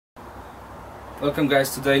Welcome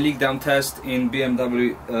guys, today leak down test in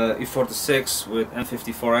BMW E46 with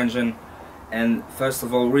M54 engine. And first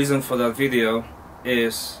of all, reason for that video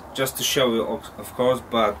is just to show you, of course,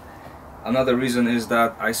 but another reason is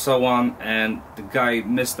that I saw one and the guy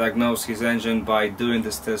misdiagnosed his engine by doing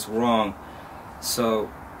this test wrong. So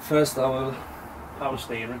first I will... Power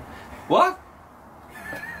steering. What?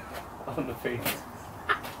 On the feet.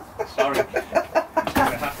 Sorry.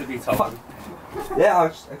 I have to be told.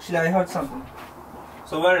 Yeah, actually I heard something.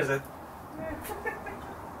 So where is it?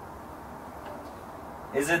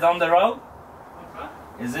 Is it on the road?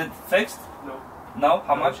 Is it fixed? No. No?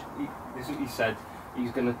 How much? This is what he said.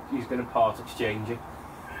 He's gonna part exchange it.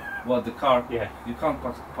 What, the car? Yeah. You can't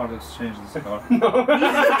part exchange this car. No.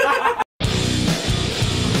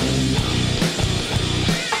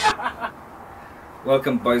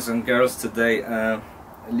 Welcome boys and girls. Today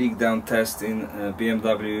leak down test in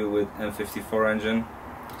BMW with M54 engine,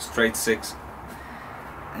 straight 6.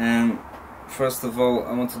 And first of all,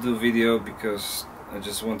 I want to do a video because I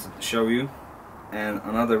just wanted to show you, and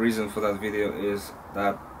another reason for that video is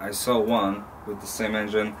that I saw one with the same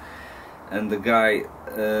engine and the guy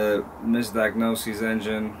misdiagnosed his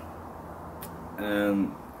engine,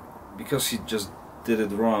 and because he just did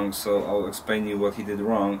it wrong, so I'll explain you what he did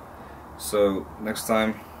wrong. So next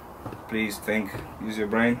time, please think, use your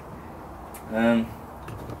brain. And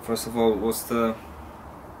first of all, what's the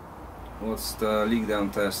leak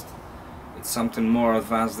down test? It's something more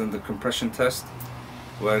advanced than the compression test,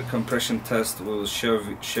 where compression test will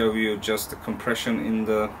show you just the compression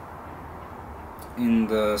in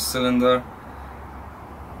the cylinder,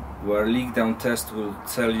 where leak down test will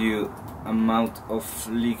tell you amount of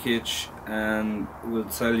leakage and will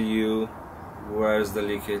tell you where's the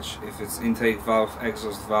leakage, if it's intake valve,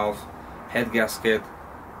 exhaust valve, head gasket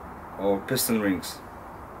or piston rings.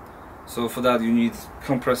 So for that you need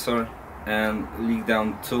compressor and leak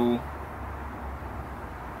down tool.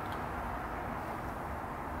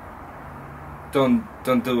 Don't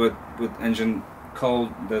do it with engine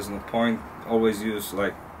cold, there's no point. Always use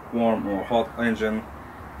like warm or hot engine.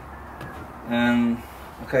 And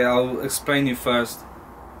okay, I'll explain you first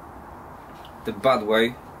the bad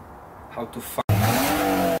way how to fuck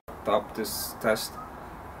up this test,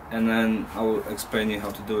 and then I will explain you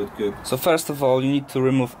how to do it good. So first of all, you need to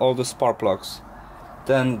remove all the spark plugs.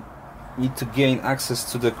 Then you need to gain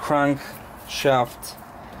access to the crank shaft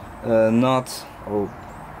nut or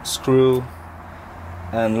screw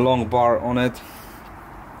and long bar on it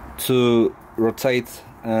to rotate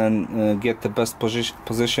and get the best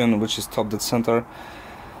position, which is top dead center.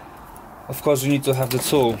 Of course, you need to have the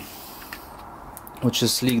tool, which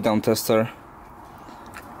is leak down tester.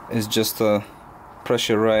 It's just a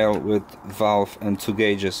pressure rail with valve and 2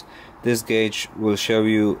 gauges. This gauge will show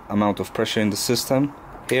you amount of pressure in the system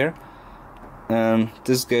here, and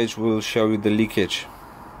this gauge will show you the leakage.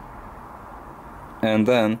 And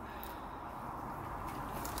then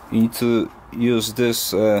you need to use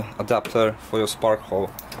this adapter for your spark hole.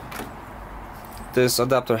 This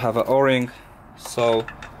adapter have an O-ring, so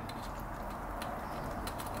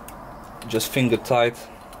just finger tight,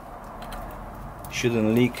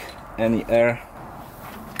 shouldn't leak any air.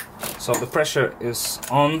 So the pressure is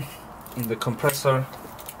on in the compressor,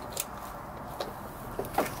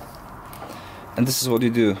 and this is what you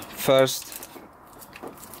do. First,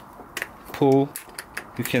 pull.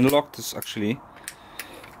 You can lock this actually.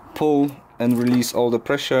 Pull and release all the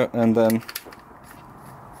pressure, and then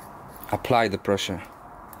apply the pressure.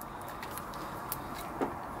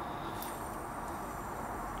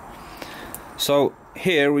 So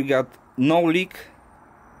here we got no leak,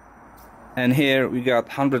 and here we got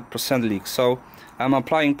 100% leak. So I'm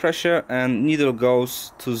applying pressure and needle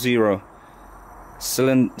goes to 0.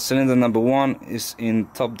 Cylinder number 1 is in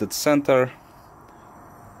top dead center.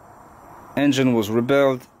 Engine was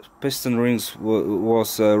rebuilt. Piston rings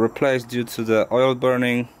was replaced due to the oil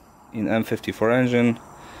burning in M54 engine.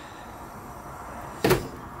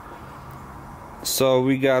 So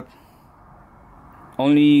we got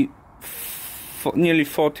only nearly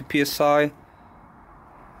 40 psi,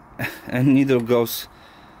 and needle goes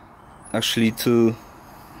actually to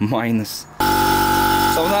minus.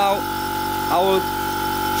 So now I will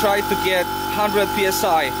try to get 100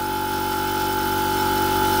 psi,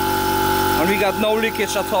 and we got no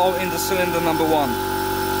leakage at all in the cylinder number 1.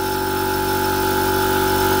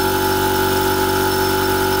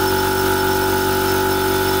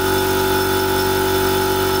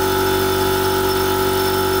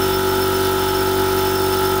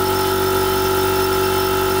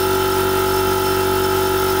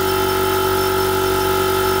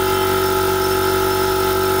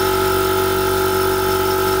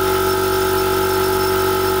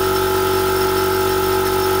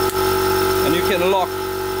 can lock.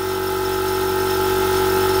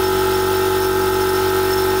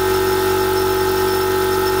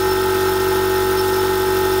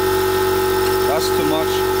 That's too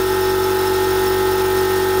much.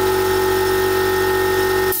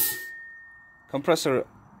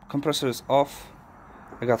 Compressor is off.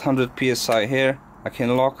 I got 100 psi here. I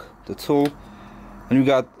can lock the tool, and we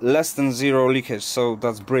got less than 0 leakage, so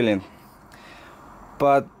that's brilliant.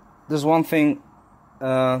 But there's one thing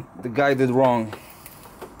the guy did wrong.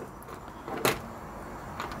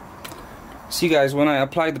 See guys, when I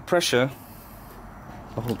apply the pressure,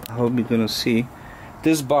 I hope you're gonna see,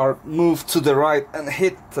 this bar moved to the right and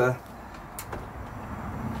hit the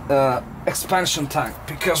expansion tank,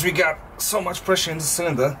 because we got so much pressure in the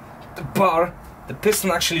cylinder. The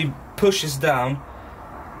piston actually pushes down,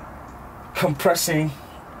 compressing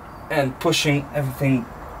and pushing everything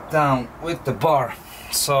down with the bar.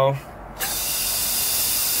 So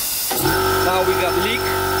now we got leak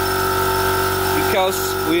because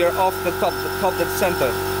we are off the top dead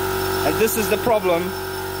center, and this is the problem.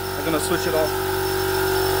 I'm gonna switch it off.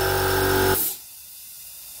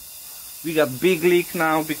 We got big leak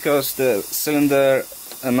now because the cylinder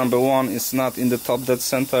number 1 is not in the top dead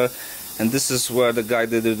center, and this is where the guy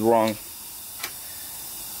did it wrong.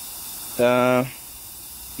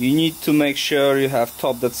 You need to make sure you have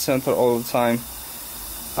top dead center all the time.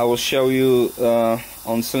 I will show you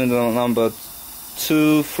on cylinder number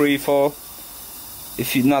 2, 3, 4.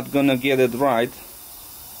 If you're not gonna get it right,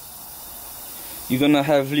 you're gonna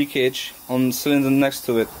have leakage on cylinder next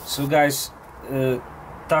to it. So guys,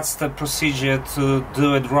 that's the procedure to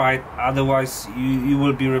do it right. Otherwise you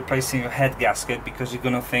will be replacing your head gasket, because you're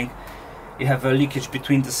gonna think you have a leakage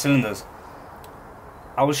between the cylinders.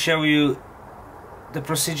 I will show you the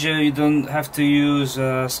procedure. You don't have to use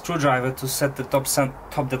a screwdriver to set the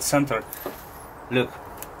top dead center. Look,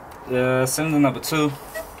 cylinder number 2,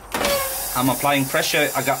 I'm applying pressure.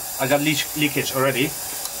 I got leakage already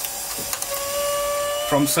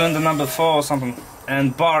from cylinder number 4 or something,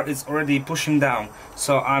 and bar is already pushing down,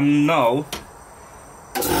 so I know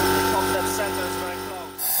the top dead center is very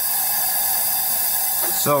close.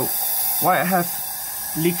 So why I have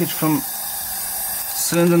leakage from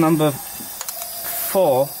cylinder number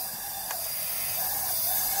 4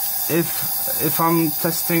 if I'm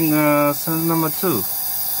testing cylinder number 2?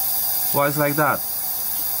 Why is like that?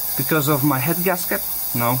 Because of my head gasket?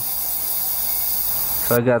 No.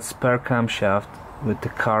 So I got spare camshaft with the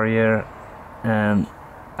carrier, and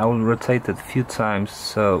I will rotate it a few times,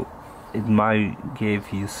 so it might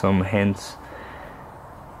give you some hints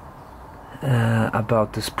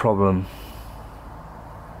about this problem.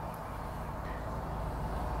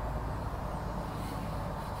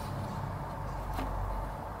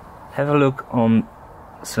 Have a look on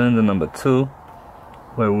cylinder number 2,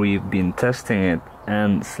 where we've been testing it,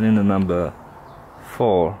 and cylinder number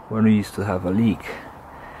 4, where we used to have a leak.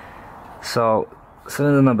 So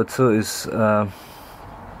cylinder number 2 is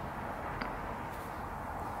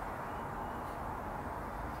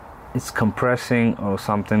it's compressing or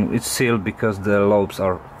something. It's sealed because the lobes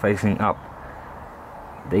are facing up.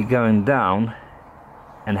 They're going down,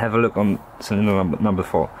 and have a look on cylinder number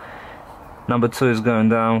 4. Number 2 is going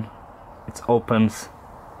down, it opens,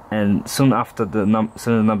 and soon after the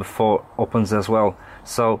cylinder number 4 opens as well.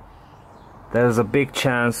 So there's a big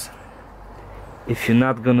chance, if you're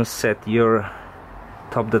not gonna set your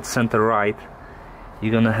top dead center right,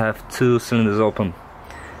 you're gonna have 2 cylinders open.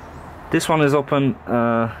 This one is open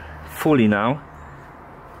fully now,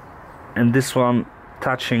 and this one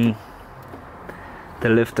touching the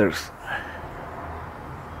lifters.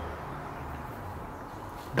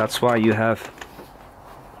 That's why you have,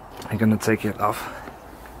 I'm gonna take it off.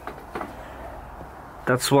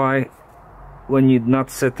 That's why when you're not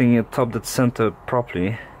setting your top dead center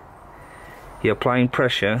properly, you're applying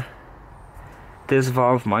pressure, this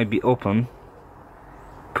valve might be open,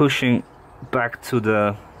 pushing back to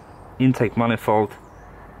the intake manifold,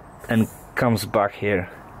 and comes back here.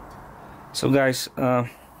 So guys, I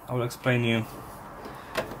will explain you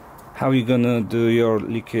how you're gonna do your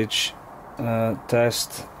leakage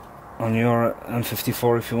test on your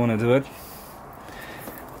M54 if you want to do it.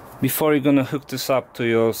 Before you're gonna hook this up to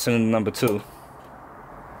your cylinder number 2,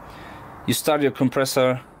 you start your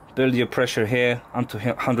compressor, build your pressure here onto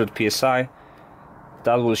 100 psi.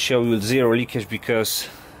 That will show you 0 leakage because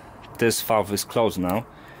this valve is closed now.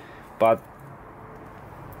 But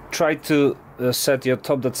try to set your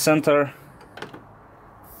top dead center,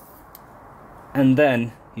 and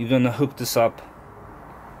then you're gonna hook this up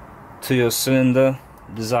to your cylinder,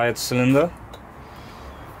 desired cylinder,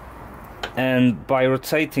 and by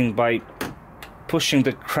rotating, by pushing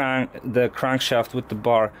the crankshaft with the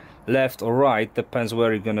bar left or right, depends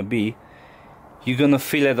where you're gonna be, you're gonna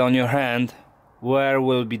feel it on your hand where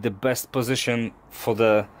will be the best position for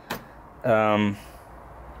the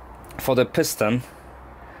piston,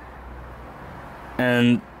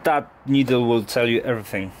 and that needle will tell you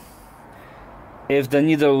everything. If the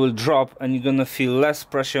needle will drop and you're gonna feel less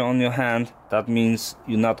pressure on your hand, that means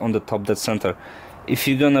you're not on the top dead center. If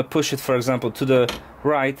you're gonna push it, for example, to the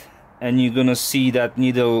right, and you're gonna see that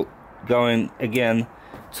needle going again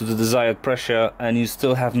to the desired pressure and you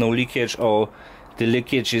still have no leakage, or the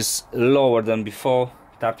leakage is lower than before,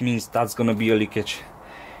 that means that's gonna be a leakage.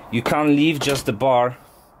 You can't leave just the bar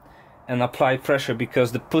and apply pressure,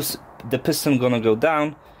 because the piston gonna go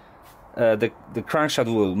down, the crankshaft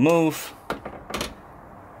will move,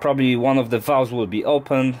 probably one of the valves will be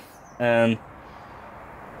opened, and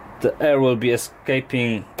the air will be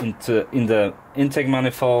escaping in the intake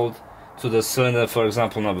manifold to the cylinder, for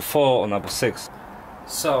example number 4 or number 6.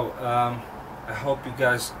 So I hope you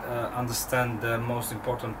guys understand the most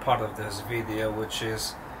important part of this video, which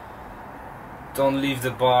is don't leave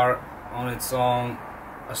the bar on its own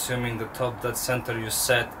assuming the top dead center you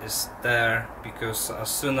set is there, because as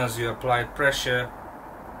soon as you apply pressure,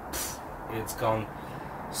 it's gone.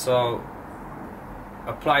 So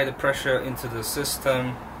apply the pressure into the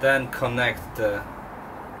system, then connect the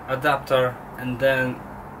adapter, and then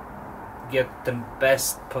get the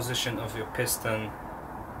best position of your piston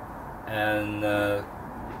and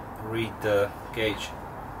read the gauge.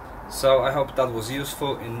 So I hope that was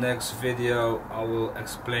useful. In next video I will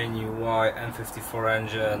explain you why M54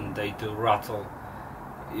 engine they do rattle.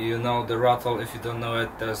 You know the rattle, if you don't know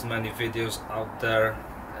it, there's many videos out there,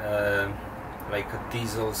 like a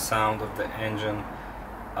diesel sound of the engine.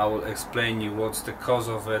 I will explain you what's the cause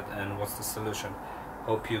of it and what's the solution.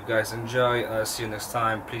 Hope you guys enjoy. See you next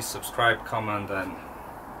time. Please subscribe, comment, and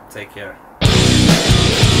take care.